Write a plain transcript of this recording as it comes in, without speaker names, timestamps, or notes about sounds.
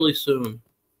Really soon.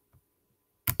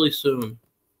 Really soon.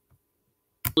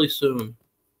 Really soon.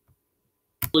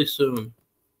 Really soon.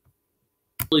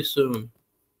 Really soon.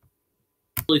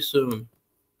 Really soon.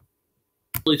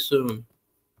 Really soon.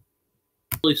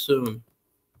 Really soon.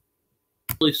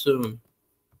 Really soon.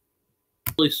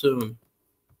 Really soon.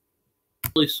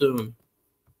 Really soon.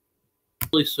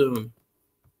 Really soon.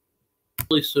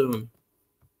 Really soon.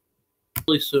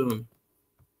 Really soon.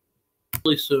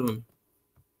 Really soon.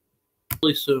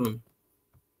 Really soon.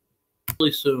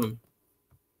 Really soon.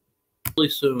 Really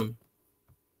soon.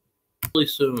 Really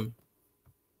soon.